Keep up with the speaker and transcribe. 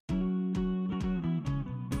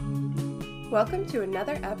Welcome to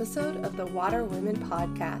another episode of the Water Women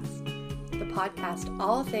Podcast, the podcast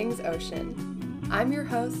all things ocean. I'm your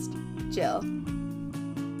host, Jill.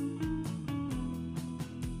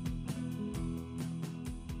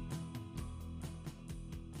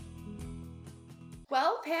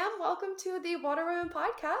 Well, Pam, welcome to the Water Women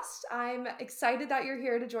Podcast. I'm excited that you're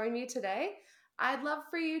here to join me today. I'd love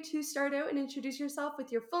for you to start out and introduce yourself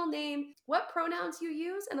with your full name, what pronouns you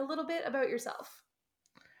use, and a little bit about yourself.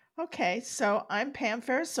 Okay, so I'm Pam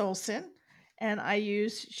Ferris-Olson, and I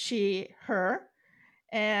use she, her,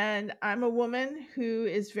 and I'm a woman who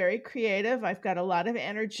is very creative. I've got a lot of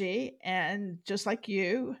energy, and just like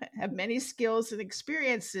you, have many skills and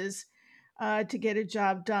experiences to get a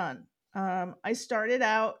job done. I started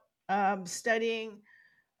out studying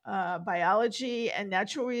biology and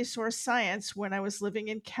natural resource science when I was living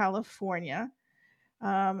in California.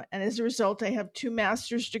 And as a result, I have 2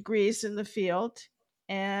 master's degrees in the field.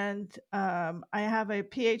 And I have a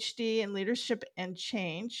PhD in leadership and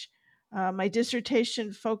change. My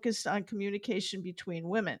dissertation focused on communication between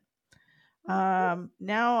women. Now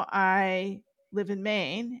I live in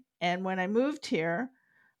Maine. And when I moved here,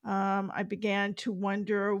 I began to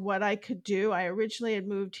wonder what I could do. I originally had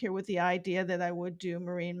moved here with the idea that I would do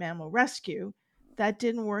marine mammal rescue. That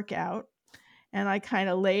didn't work out, and I kind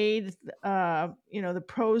of laid, the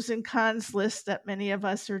pros and cons list that many of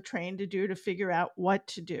us are trained to do to figure out what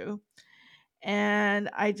to do. And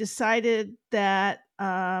I decided that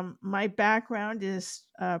my background is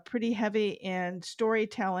pretty heavy in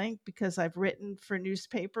storytelling because I've written for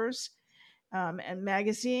newspapers and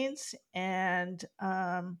magazines, and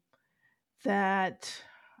that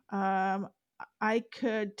I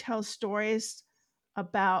could tell stories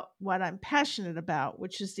about what I'm passionate about,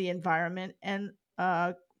 which is the environment and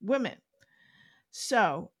women.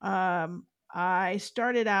 So I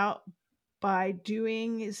started out by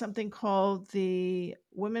doing something called the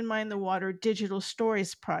Women Mind the Water Digital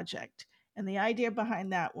Stories Project. And the idea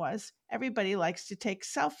behind that was everybody likes to take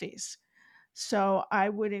selfies. So I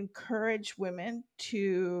would encourage women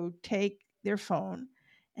to take their phone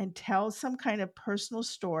and tell some kind of personal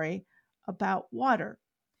story about water,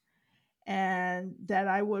 and that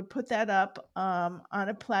I would put that up on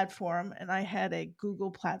a platform. And I had a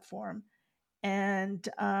Google platform, and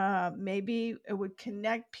maybe it would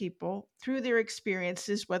connect people through their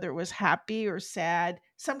experiences, whether it was happy or sad,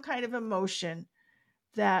 some kind of emotion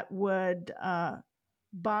that would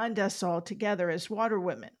bond us all together as water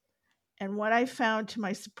women. And what I found to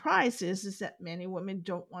my surprise is that many women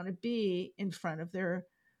don't want to be in front of their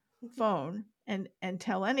phone and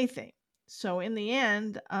tell anything. So in the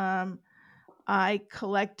end, I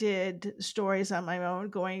collected stories on my own,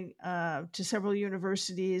 going to several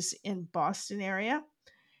universities in Boston area,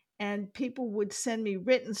 and people would send me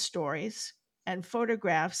written stories and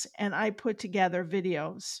photographs, and I put together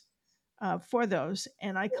videos for those,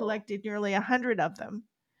 and I collected nearly 100 of them,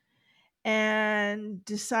 and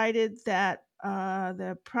decided that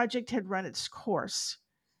the project had run its course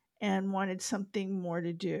and wanted something more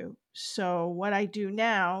to do. So what I do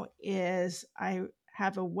now is I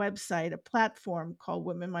have a website, a platform called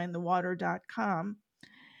womenmindthewater.com,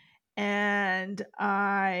 and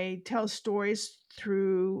I tell stories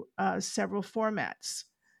through several formats: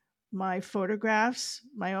 my photographs,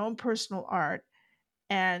 my own personal art,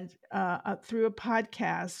 and through a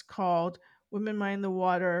podcast called Women Mind the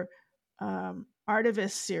Water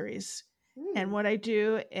Artivist Series. And what I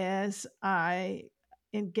do is I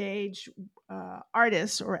engage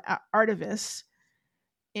artists or artivists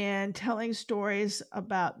in telling stories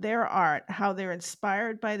about their art, how they're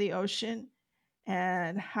inspired by the ocean,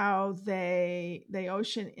 and how the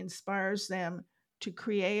ocean inspires them to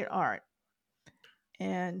create art.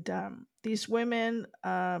 And these women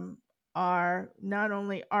are not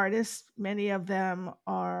only artists, many of them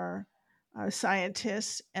are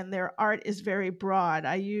scientists, and their art is very broad.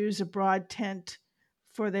 I use a broad tent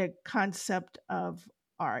for the concept of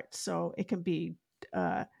art. So it can be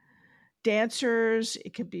dancers,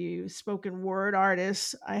 it could be spoken word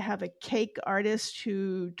artists. I have a cake artist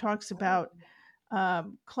who talks about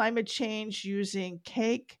climate change using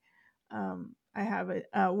cake. I have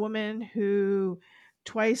a woman who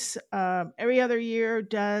twice every other year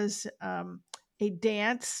does a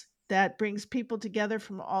dance that brings people together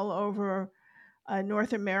from all over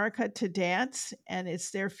North America to dance, and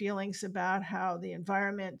it's their feelings about how the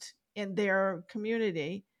environment in their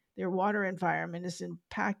community, their water environment, is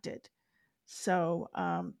impacted. So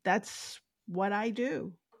that's what I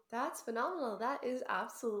do. That's phenomenal. That is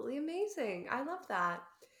absolutely amazing. I love that.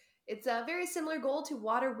 It's a very similar goal to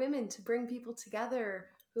Water Women to bring people together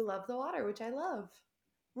who love the water, which I love.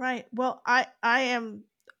 Right. Well, I am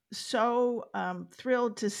so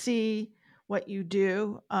thrilled to see what you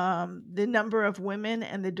do. The number of women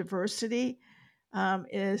and the diversity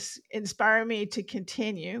is inspiring me to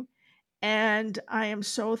continue. And I am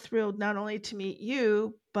so thrilled not only to meet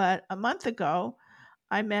you, but a month ago,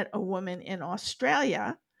 I met a woman in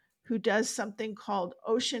Australia who does something called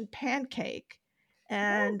Ocean Pancake. Oh,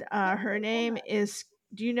 And yeah, her name is,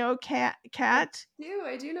 do you know I Kat?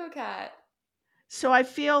 I do know Kat. So I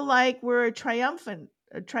feel like we're a triumphant.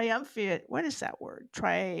 What is that word?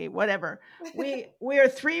 Whatever. We are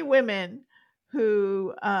three women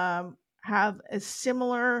who have a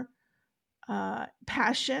similar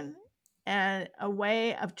passion and a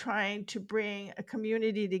way of trying to bring a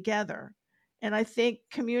community together. And I think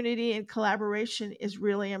community and collaboration is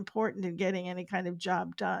really important in getting any kind of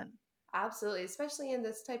job done. Absolutely, especially in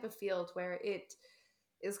this type of field where it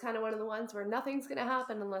is kind of one of the ones where nothing's going to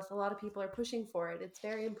happen unless a lot of people are pushing for it. It's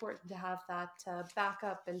very important to have that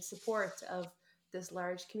backup and support of this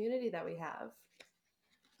large community that we have.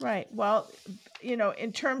 Right. Well,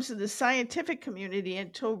 in terms of the scientific community,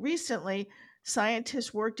 until recently,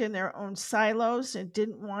 scientists worked in their own silos and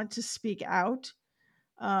didn't want to speak out.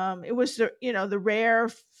 It was the rare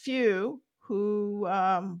few who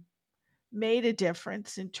made a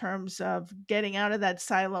difference in terms of getting out of that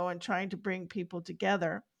silo and trying to bring people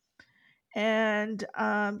together. And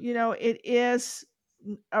it is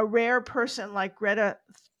a rare person like Greta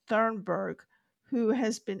Thunberg who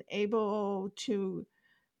has been able to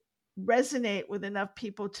resonate with enough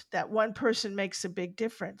people that one person makes a big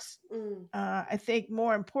difference. Mm, I think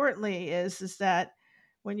more importantly is that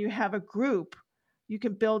when you have a group, you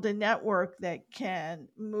can build a network that can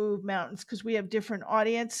move mountains because we have different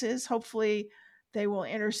audiences. Hopefully, they will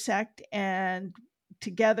intersect, and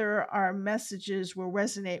together our messages will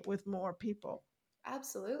resonate with more people.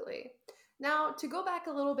 absolutely. Now, to go back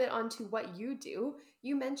a little bit onto what you do,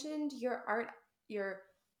 you mentioned your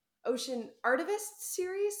Ocean Artivist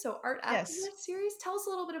series, so art Yes. activist series. Tell us a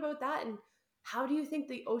little bit about that and how do you think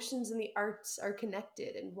the oceans and the arts are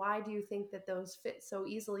connected and why do you think that those fit so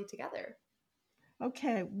easily together?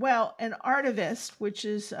 Okay. Well, an artivist, which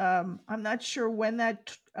is, I'm not sure when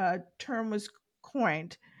that term was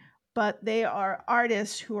coined, but they are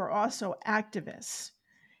artists who are also activists.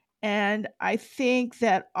 And I think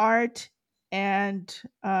that art and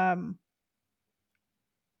I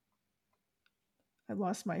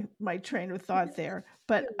lost my train of thought there,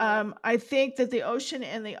 but I think that the ocean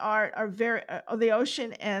and art are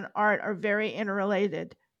very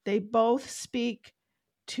interrelated. They both speak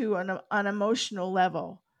to an emotional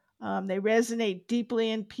level. They resonate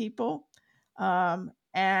deeply in people,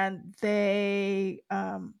 and they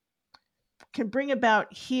can bring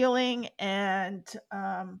about healing and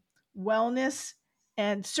wellness.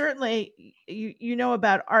 And certainly, you know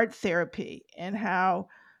about art therapy and how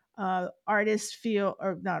artists feel,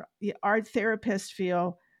 or not, the art therapists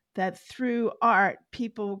feel that through art,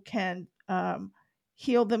 people can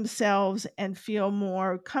heal themselves and feel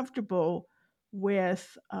more comfortable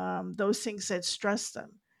with those things that stress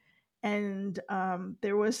them. And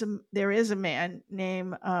there is a man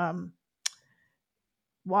named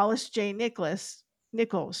Wallace J. Nichols,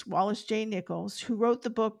 who wrote the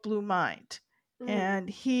book Blue Mind. Mm, And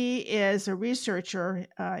he is a researcher.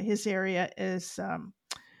 His area is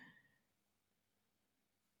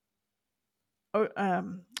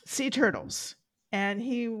sea turtles. And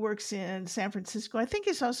he works in San Francisco. I think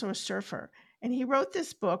he's also a surfer. And he wrote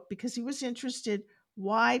this book because he was interested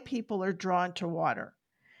why people are drawn to water.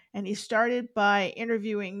 And he started by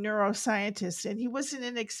interviewing neuroscientists. And he was in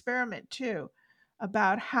an experiment too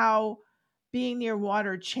about how being near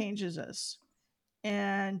water changes us.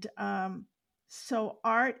 And so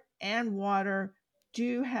art and water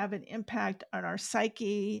do have an impact on our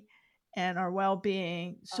psyche and our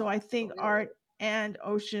well-being. oh, So I think absolutely. art and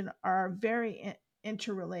ocean are very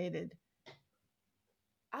interrelated.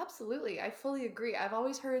 Absolutely. I fully agree. I've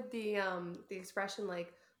always heard the expression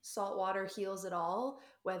like salt water heals it all,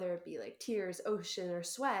 whether it be like tears, ocean, or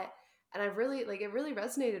sweat. And I've really like it really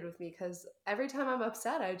resonated with me because every time I'm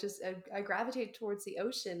upset, I gravitate towards the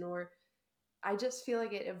ocean or I just feel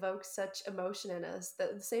like it evokes such emotion in us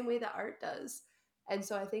the same way that art does. And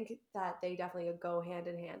so I think that they definitely go hand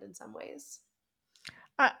in hand in some ways.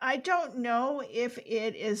 I don't know if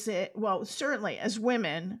it is it. Well, certainly as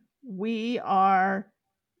women, we are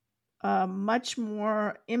much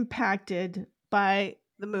more impacted by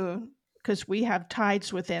the moon because we have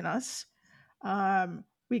tides within us.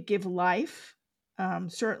 We give life.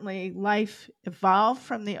 Certainly, life evolved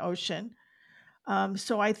from the ocean.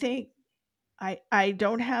 So I think I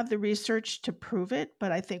don't have the research to prove it,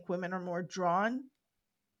 but I think women are more drawn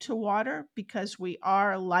to water because we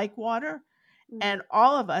are like water. Mhm. And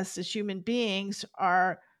all of us as human beings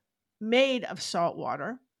are made of salt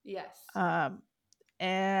water. Yes.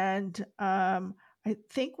 And I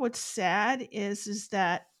think what's sad is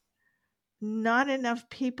that not enough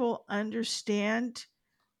people understand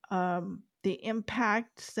the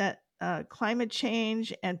impacts that climate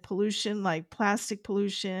change and pollution, like plastic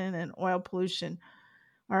pollution and oil pollution,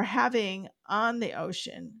 are having on the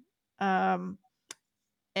ocean. And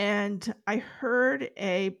I heard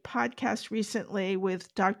a podcast recently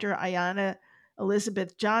with Dr. Ayanna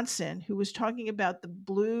Elizabeth Johnson, who was talking about the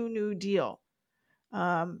Blue New Deal.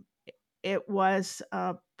 Um, it was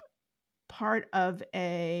part of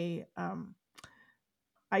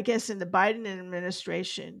I guess, in the Biden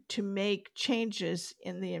administration to make changes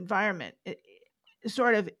in the environment.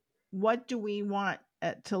 Sort of, what do we want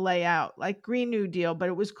to lay out? Like Green New Deal, but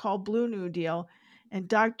it was called Blue New Deal. And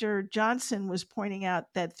Dr. Johnson was pointing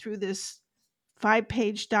out that through this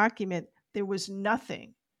 5-page document, there was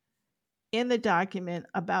nothing in the document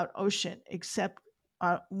about ocean except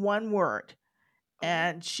one word.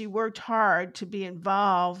 And she worked hard to be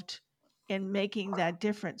involved in making that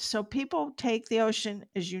difference. So people take the ocean,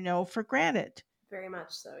 as you know, for granted. Very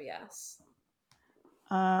much so, yes.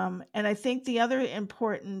 And I think the other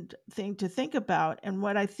important thing to think about, and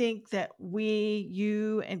what I think that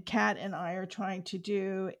you and Kat and I are trying to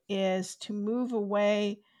do, is to move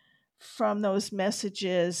away from those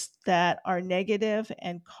messages that are negative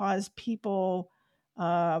and cause people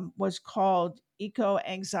what's called eco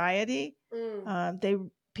anxiety.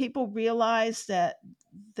 People realize that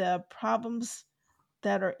the problems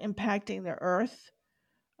that are impacting the earth,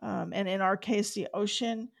 and in our case, the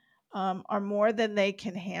ocean, are more than they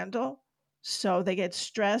can handle. So they get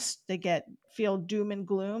stressed, feel doom and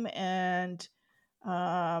gloom, and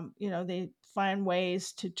they find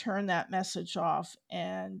ways to turn that message off.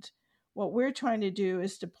 And what we're trying to do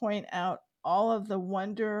is to point out all of the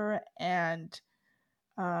wonder and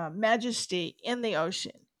majesty in the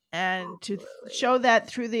ocean, and to show that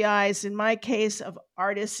through the eyes, in my case, of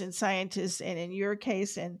artists and scientists, and in your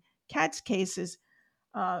case and Kat's cases,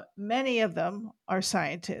 many of them are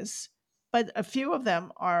scientists, but a few of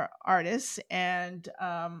them are artists and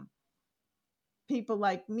people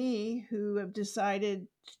like me who have decided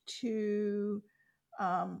to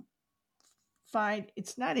um, find,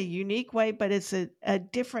 it's not a unique way, but it's a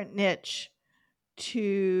different niche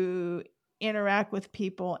to interact with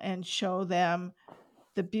people and show them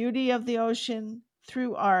the beauty of the ocean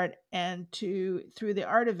through art, and through the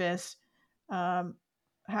artivists,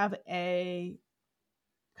 have a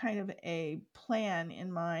kind of a plan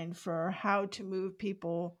in mind for how to move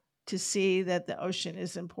people to see that the ocean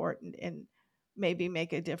is important and maybe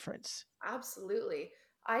make a difference. Absolutely.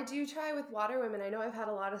 I do try with Water Women. I know I've had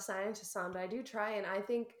a lot of scientists on, but I do try, and I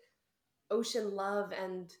think ocean love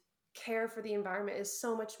and care for the environment is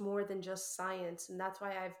so much more than just science. And that's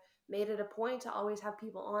why I've made it a point to always have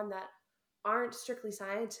people on that aren't strictly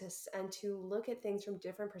scientists and to look at things from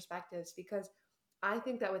different perspectives, because I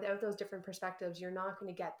think that without those different perspectives, you're not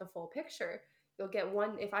going to get the full picture. You'll get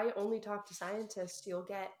one, if I only talk to scientists, you'll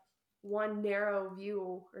get one narrow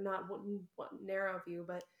view, or not one narrow view,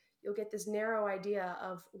 but you'll get this narrow idea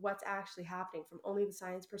of what's actually happening from only the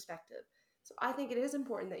science perspective. So I think it is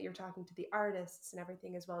important that you're talking to the artists and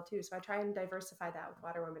everything as well too. So I try and diversify that with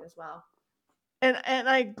Water Women as well. And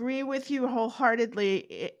I agree with you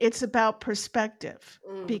wholeheartedly. It's about perspective,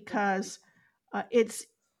 because it's,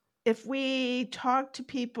 if we talk to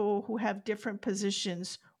people who have different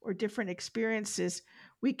positions or different experiences,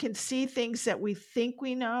 we can see things that we think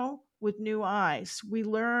we know with new eyes. We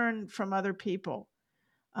learn from other people.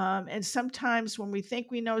 And sometimes when we think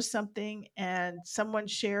we know something and someone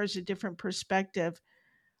shares a different perspective,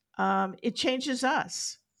 it changes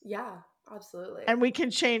us. Yeah, absolutely. And we can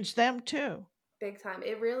change them too. Big time.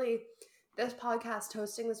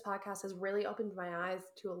 Hosting this podcast has really opened my eyes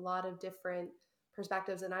to a lot of different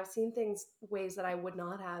perspectives. And I've seen things ways that I would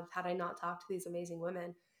not have had I not talked to these amazing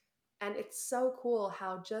women. And it's so cool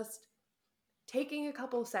how just taking a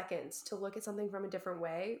couple seconds to look at something from a different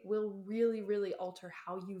way will really, really alter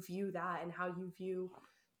how you view that and how you view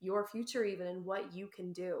your future, even, and what you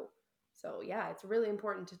can do. So yeah, it's really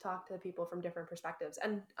important to talk to people from different perspectives,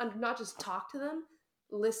 and not just talk to them,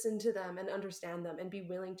 listen to them and understand them and be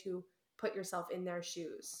willing to put yourself in their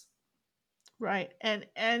shoes. Right. And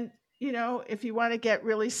if you want to get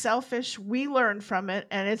really selfish, we learn from it,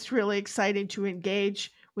 and it's really exciting to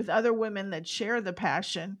engage with other women that share the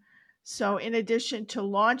passion. So in addition to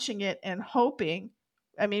launching it and hoping,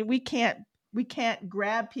 I mean, we can't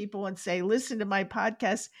grab people and say, listen to my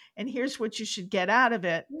podcast and here's what you should get out of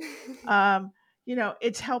it.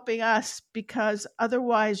 it's helping us, because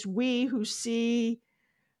otherwise we who see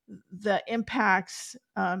the impacts,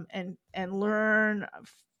 and learn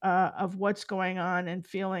of what's going on, and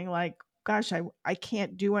feeling like, gosh, I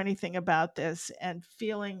can't do anything about this, and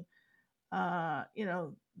feeling the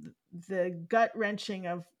gut wrenching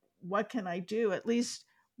of what can I do. At least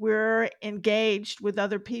we're engaged with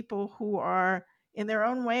other people who are in their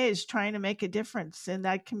own ways trying to make a difference, and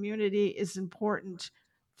that community is important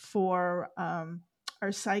for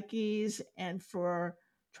our psyches and for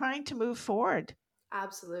trying to move forward.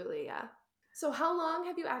 Absolutely, yeah. So how long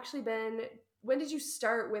have you actually been when did you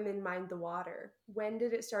start Women Mind the Water? When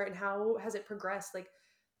did it start and how has it progressed? Like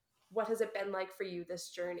what has it been like for you this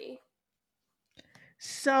journey?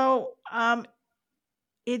 So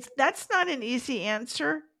it's that's not an easy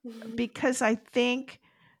answer, because I think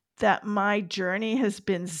that my journey has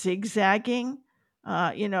been zigzagging.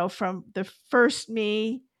 From the first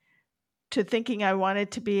me to thinking I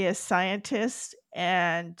wanted to be a scientist,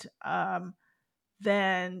 and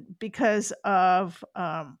then because of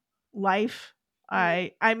life,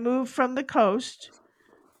 Mm. I moved from the coast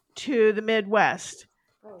to the Midwest,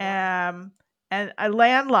 Oh wow. um, and I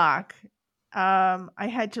landlocked. I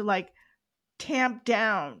had to like tamp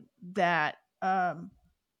down that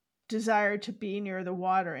desire to be near the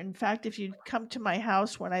water. In fact, if you'd come to my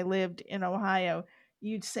house when I lived in Ohio,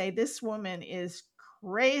 you'd say this woman is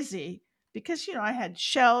crazy, because I had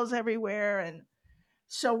shells everywhere. And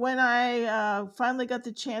so when I finally got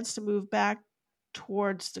the chance to move back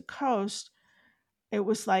towards the coast, it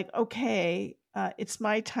was like, okay, it's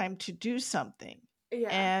my time to do something. Yeah.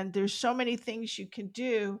 And there's so many things you can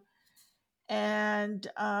do, and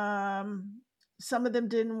some of them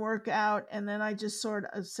didn't work out, and then I just sort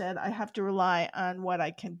of said I have to rely on what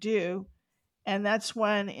I can do. And that's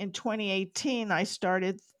when in 2018 I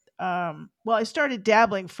started, I started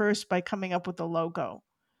dabbling first by coming up with a logo,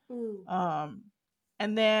 Mm. um,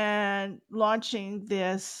 and then launching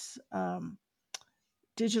this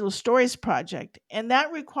digital stories project, and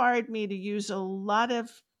that required me to use a lot of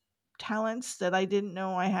talents that I didn't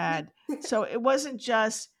know I had. So it wasn't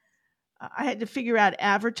just I had to figure out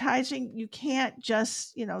advertising. You can't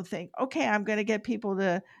just, think, okay, I'm going to get people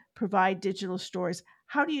to provide digital stories.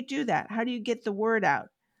 How do you do that? How do you get the word out?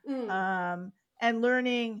 Mm. Um, and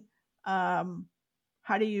learning um,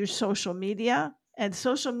 how to use social media. And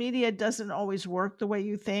social media doesn't always work the way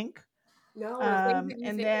you think. No, the things that you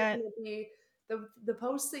And think are then, going to be the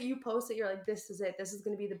posts that you post that you're like, this is it. This is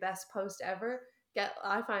going to be the best post ever. Get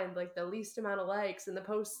I find like the least amount of likes, and the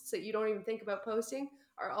posts that you don't even think about posting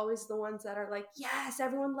are always the ones that are like, yes,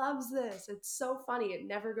 everyone loves this. It's so funny. It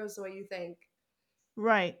never goes the way you think.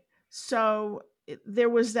 right. So there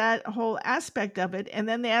was that whole aspect of it. And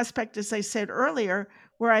then the aspect, as I said earlier,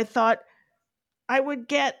 where I thought I would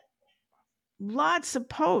get lots of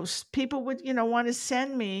posts. People would, want to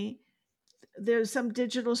send me there's some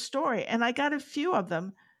digital story, and I got a few of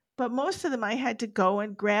them, but most of them I had to go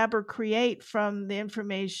and grab or create from the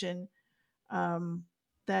information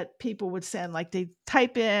that people would send. Like they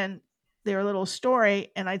type in their little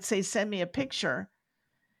story, and I'd say, "Send me a picture,"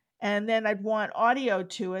 and then I'd want audio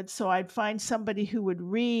to it, so I'd find somebody who would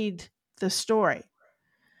read the story.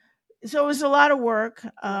 So it was a lot of work,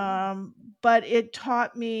 Wow. but it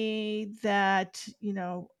taught me that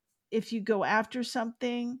if you go after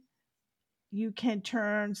something, you can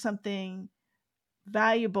turn something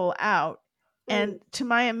valuable out. Mm. And to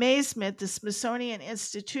my amazement, the Smithsonian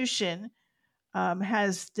Institution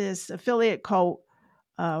has this affiliate called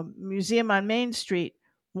Museum on Main Street,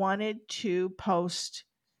 wanted to post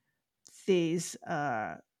these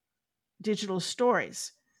digital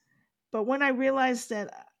stories. But when I realized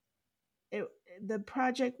that it, the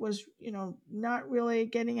project was, not really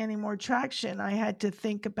getting any more traction, I had to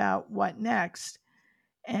think about what next.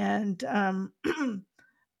 And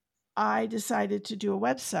I decided to do a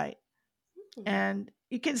website. Mm. And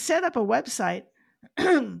you can set up a website.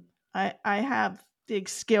 I have the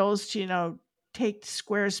skills to take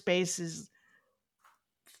Squarespace's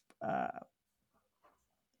uh,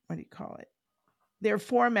 what do you call it, their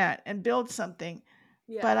format, and build something.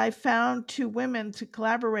 Yeah. But I found two women to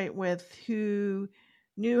collaborate with who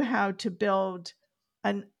knew how to build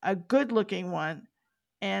a good looking one,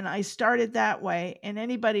 and I started that way. And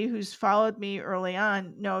anybody who's followed me early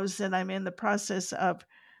on knows that I'm in the process of,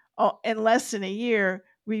 in less than a year,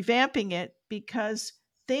 revamping it, because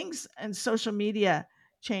things and social media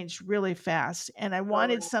changed really fast. And I Oh,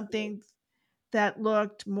 wanted absolutely. something that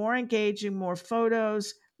looked more engaging, more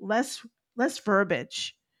photos, less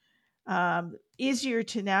verbiage, easier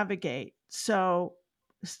to navigate. So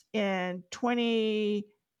in 20,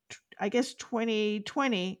 I guess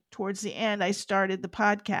 2020, towards the end, I started the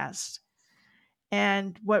podcast.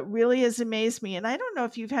 And what really has amazed me, and I don't know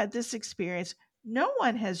if you've had this experience, no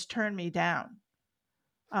one has turned me down.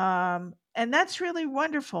 And that's really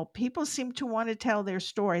wonderful. People seem to want to tell their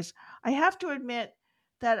stories. I have to admit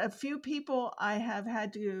that a few people I have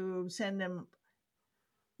had to send them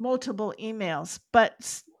multiple emails,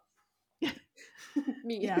 but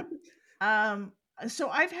Me. yeah. Um, so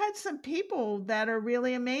I've had some people that are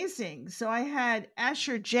really amazing. So I had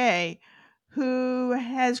Asher J, who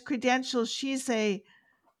has credentials. She's a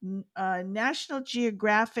National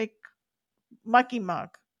Geographic Mucky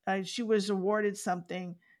Muck. She was awarded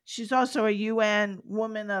something. She's also a UN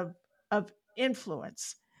Woman of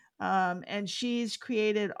Influence, and she's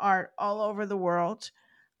created art all over the world.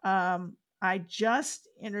 I just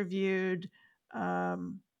interviewed,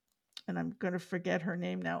 um, and I'm going to forget her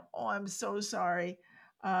name now. Oh, I'm so sorry.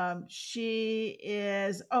 She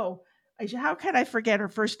is. Oh, how can I forget her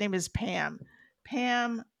first name is Pam?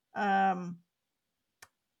 Pam. Um,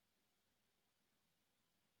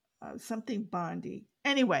 Something Bondi.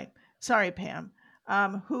 Anyway, sorry, Pam,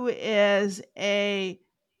 who is a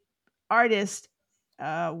artist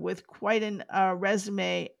with quite an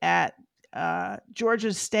resume at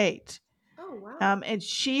Georgia State, Oh, wow. and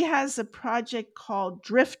she has a project called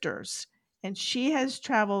Drifters, and she has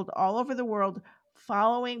traveled all over the world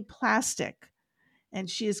following plastic, and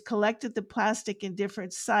she has collected the plastic in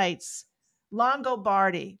different sites.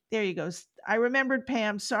 Longobardi, there you go. I remembered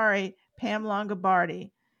Pam. Sorry, Pam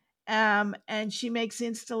Longobardi, and she makes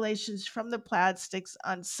installations from the plastics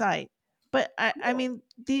on site. But I Cool. mean,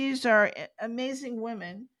 these are amazing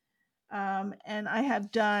women, and I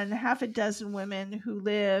have done half a dozen women who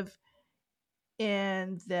live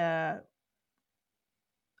in the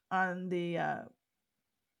on the.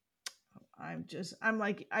 I'm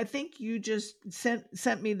like, I think you just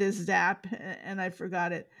sent me this zap, and I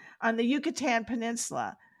forgot it, on the Yucatan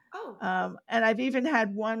Peninsula. Oh, And I've even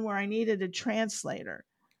had one where I needed a translator.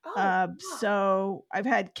 oh, wow. So I've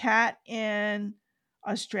had Kat in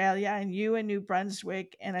Australia and you in New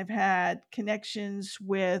Brunswick, and I've had connections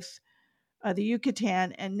with the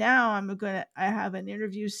Yucatan. And now I have an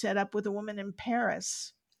interview set up with a woman in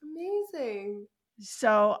Paris. Amazing.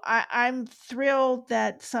 So I'm thrilled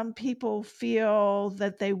that some people feel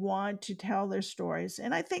that they want to tell their stories,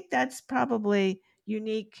 and I think that's probably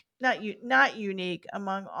unique, not unique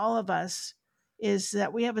among all of us, is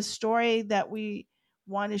that we have a story that we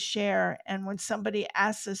want to share, and when somebody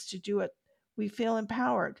asks us to do it, we feel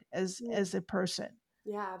empowered Mm, as a person.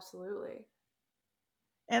 yeah, absolutely.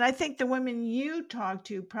 And I think the women you talk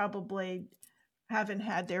to probably haven't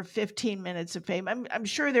had their 15 minutes of fame. I'm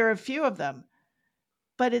sure there are a few of them,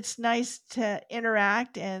 but it's nice to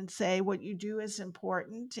interact and say what you do is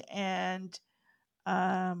important, and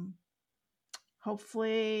um,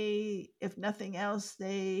 hopefully if nothing else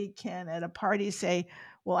they can at a party say,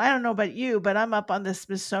 well, I don't know about you, but I'm up on the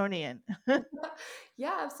Smithsonian.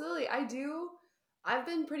 Yeah, absolutely. I do. I've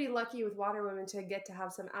been pretty lucky with Water Women to get to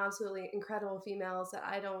have some absolutely incredible females that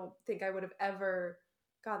I don't think I would have ever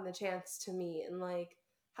gotten the chance to meet, and like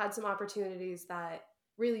had some opportunities that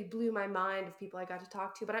really blew my mind of people I got to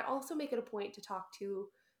talk to. But I also make it a point to talk to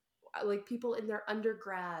like people in their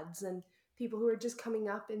undergrads and people who are just coming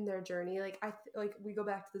up in their journey. Like like we go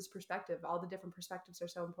back to this perspective, all the different perspectives are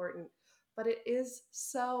so important, but it is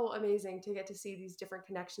so amazing to get to see these different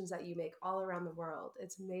connections that you make all around the world.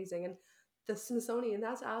 It's amazing. And the Smithsonian,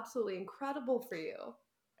 that's absolutely incredible for you.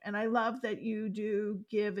 And I love that you do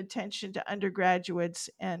give attention to undergraduates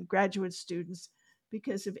and graduate students,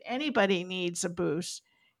 because if anybody needs a boost,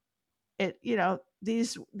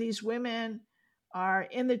 these women are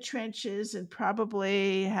in the trenches and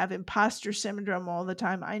probably have imposter syndrome all the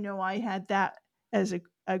time. I know I had that as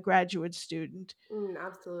a graduate student. I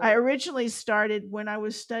Absolutely. originally started when I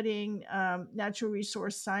was studying natural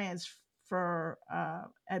resource science for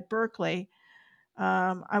at Berkeley.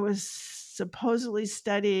 I was supposedly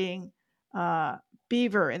studying uh,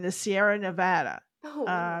 beaver in the Sierra Nevada, Oh,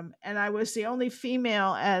 wow. and I was the only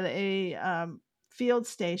female at a field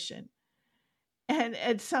station. And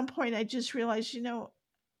at some point, I just realized,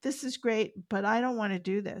 this is great, but I don't want to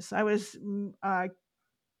do this. I was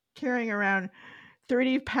carrying around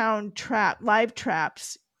 30-pound live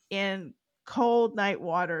traps in cold night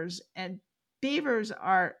waters, and beavers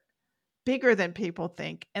are bigger than people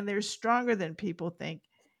think, and they're stronger than people think.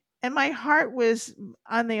 And my heart was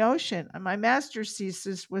on the ocean, and my master's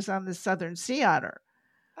thesis was on the southern sea otter.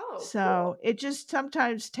 Oh, cool. So it just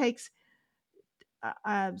sometimes takes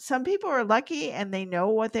some people are lucky and they know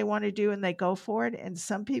what they want to do and they go for it. And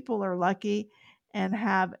some people are lucky and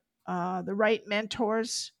have the right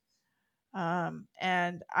mentors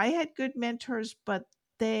And I had good mentors, but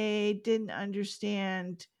they didn't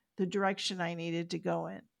understand the direction I needed to go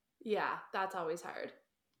in. Yeah, that's always hard.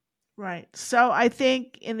 Right. So I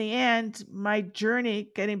think in the end, my journey,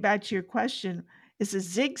 getting back to your question, is a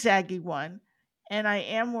zigzaggy one. And I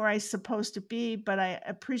am where I'm supposed to be, but I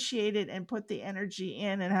appreciate it and put the energy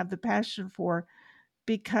in and have the passion for,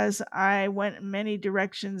 because I went in many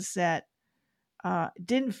directions that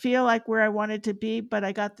didn't feel like where I wanted to be, but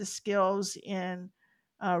I got the skills in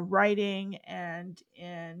writing and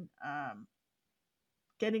in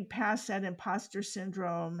getting past that imposter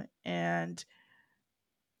syndrome and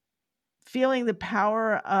feeling the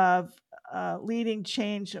power of leading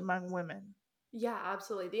change among women. Yeah,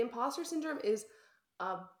 absolutely. The imposter syndrome is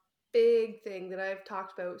a big thing that I've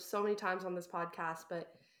talked about so many times on this podcast, but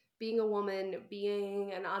being a woman,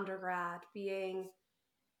 being an undergrad, being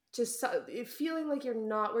just feeling like you're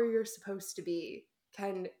not where you're supposed to be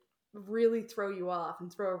can really throw you off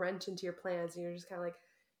and throw a wrench into your plans. And you're just kind of like,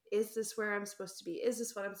 is this where I'm supposed to be? Is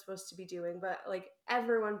this what I'm supposed to be doing? But like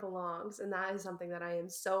everyone belongs. And that is something that I am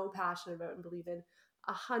so passionate about and believe in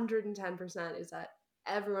 110% is that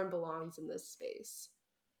everyone belongs in this space.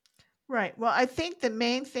 Right. Well, I think the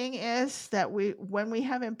main thing is that when we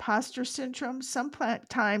have imposter syndrome,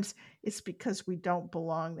 sometimes it's because we don't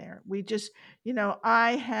belong there. We just,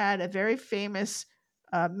 I had a very famous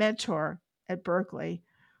mentor at Berkeley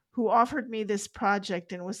who offered me this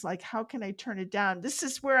project and was like, how can I turn it down? This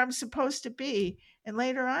is where I'm supposed to be. And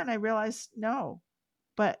later on, I realized no.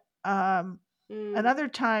 But and Mm, other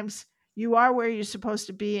times you are where you're supposed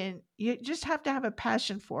to be, and you just have to have a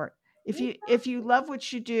passion for it. If you love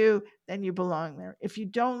what you do, then you belong there. If you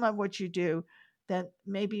don't love what you do, then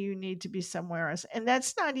maybe you need to be somewhere else. And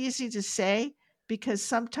that's not easy to say, because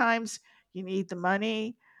sometimes you need the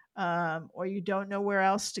money, or you don't know where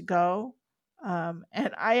else to go.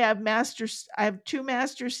 And I have two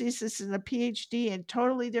master's theses and a PhD in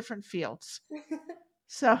totally different fields.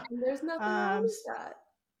 So and there's nothing wrong um, with that.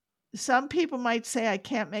 some people might say I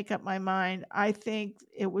can't make up my mind. I think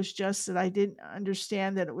it was just that I didn't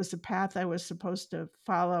understand that it was a path I was supposed to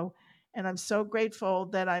follow. And I'm so grateful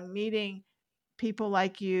that I'm meeting people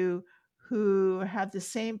like you who have the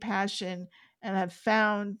same passion and have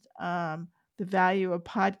found the value of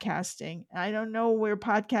podcasting. I don't know where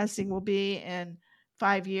podcasting will be in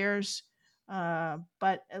 5 years,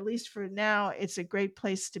 but at least for now, it's a great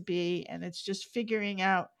place to be. And it's just figuring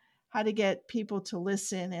out how to get people to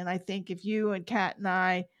listen. And I think if you and Kat and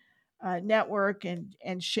I network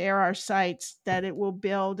and share our sites, that it will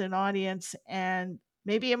build an audience and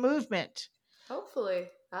maybe a movement. Hopefully,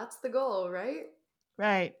 that's the goal, right?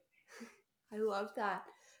 Right. I love that.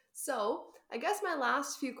 So, I guess my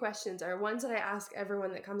last few questions are ones that I ask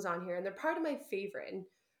everyone that comes on here, and they're part of my favorite. And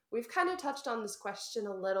we've kind of touched on this question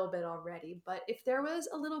a little bit already, but if there was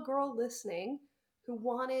a little girl listening who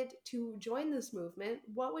wanted to join this movement,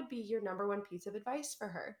 what would be your number one piece of advice for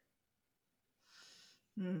her?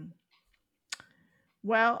 Hmm.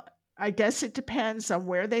 Well, I guess it depends on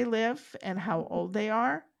where they live and how old they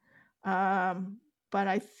are. Um, but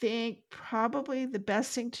I think probably the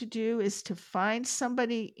best thing to do is to find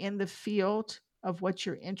somebody in the field of what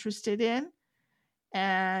you're interested in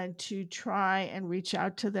and to try and reach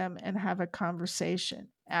out to them and have a conversation.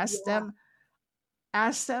 Yeah.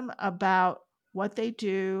 Ask them about what they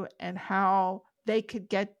do and how they could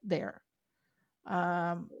get there.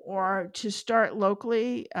 Or to start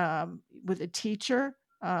locally with a teacher.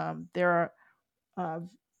 There are uh,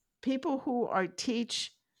 people who are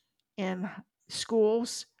teach in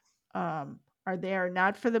schools are there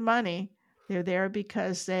not for the money. They're there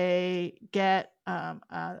because they get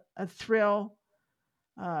a thrill,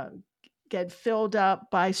 uh, get filled up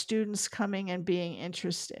by students coming and being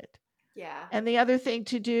interested. Yeah. And the other thing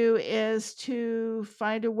to do is to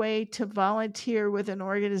find a way to volunteer with an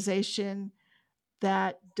organization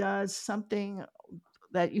that does something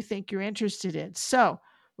that you think you're interested in. So,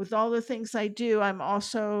 with all the things I do, I'm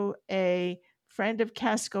also a friend of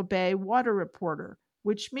Casco Bay water reporter,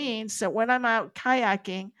 which means that when I'm out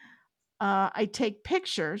kayaking, I take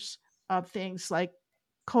pictures of things like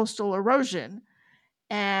coastal erosion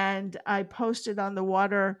and I posted on the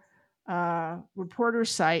water reporter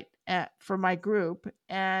site for my group.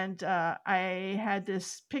 And I had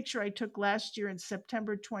this picture I took last year in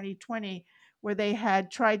September 2020 where they had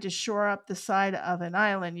tried to shore up the side of an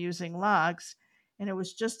island using logs. And it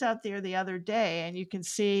was just out there the other day, and you can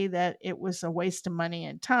see that it was a waste of money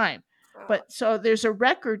and time. Oh, But so there's a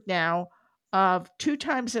record now of 2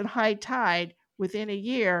 times at high tide within a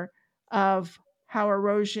year of how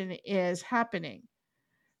erosion is happening.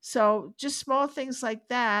 So just small things like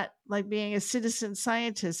that, like being a citizen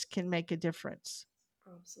scientist, can make a difference.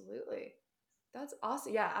 Absolutely. That's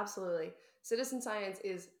awesome. Yeah, absolutely. Citizen science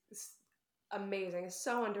is amazing. It's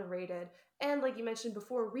so underrated. And like you mentioned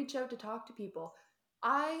before, reach out to talk to people.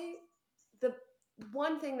 I the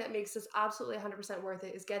one thing that makes this absolutely 100% worth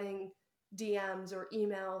it is getting DMs or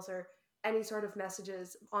emails or any sort of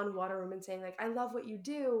messages on Water Woman saying like, I love what you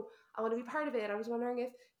do. I want to be part of it. I was wondering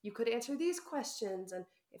if you could answer these questions. And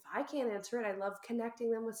if I can't answer it, I love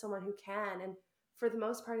connecting them with someone who can. And for the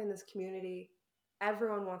most part in this community,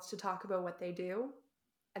 everyone wants to talk about what they do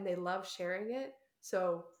and they love sharing it.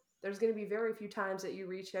 So there's going to be very few times that you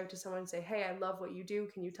reach out to someone and say, hey, I love what you do.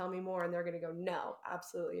 Can you tell me more? And they're going to go, no,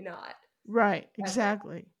 absolutely not. Right, Ever.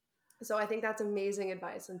 exactly. So I think that's amazing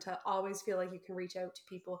advice, and to always feel like you can reach out to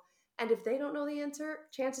people. And if they don't know the answer,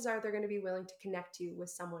 chances are they're going to be willing to connect you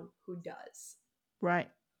with someone who does. Right.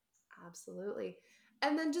 Absolutely.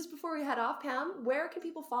 And then just before we head off, Pam, where can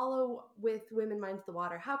people follow with Women Mind the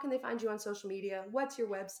Water? How can they find you on social media? What's your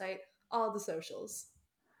website? All the socials.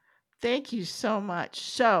 Thank you so much.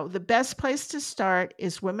 So the best place to start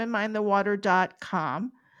is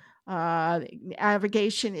womenmindthewater.com.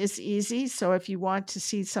 Navigation is easy. So if you want to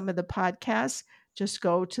see some of the podcasts, just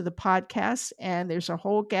go to the podcast and there's a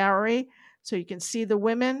whole gallery. So you can see the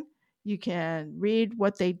women, you can read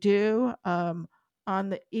what they do on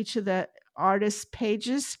each of the artists'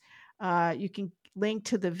 pages. You can link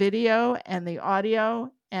to the video and the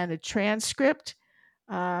audio and a transcript.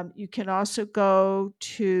 You can also go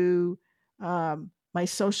to my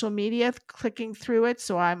social media, clicking through it.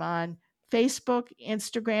 So I'm on Facebook,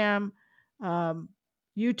 Instagram,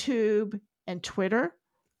 YouTube, and Twitter.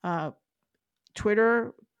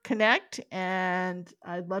 Twitter connect, and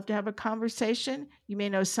I'd love to have a conversation. You may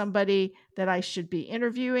know somebody that I should be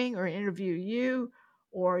interviewing or interview you,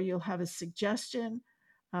 or you'll have a suggestion.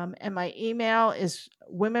 And my email is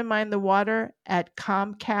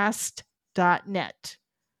womenmindthewater@comcast.net.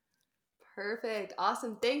 Perfect.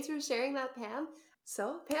 Awesome. Thanks for sharing that, Pam.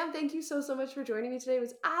 So, Pam, thank you so much for joining me today. It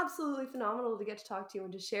was absolutely phenomenal to get to talk to you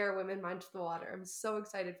and to share Women Mind the Water. I'm so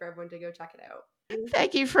excited for everyone to go check it out.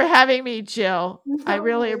 Thank you for having me, Jill. I No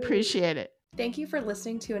really worries. appreciate it. Thank you for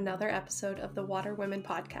listening to another episode of the Water Women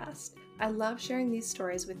podcast. I love sharing these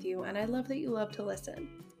stories with you, and I love that you love to listen.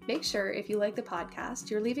 Make sure, if you like the podcast,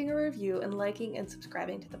 you're leaving a review and liking and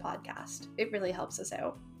subscribing to the podcast. It really helps us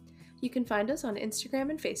out. You can find us on Instagram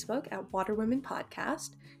and Facebook at Water Women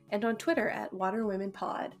Podcast and on Twitter at Water Women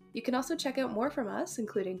Pod. You can also check out more from us,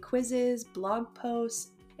 including quizzes, blog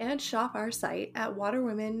posts, and shop our site at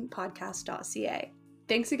waterwomenpodcast.ca.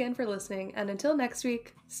 Thanks again for listening, and until next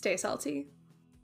week, stay salty.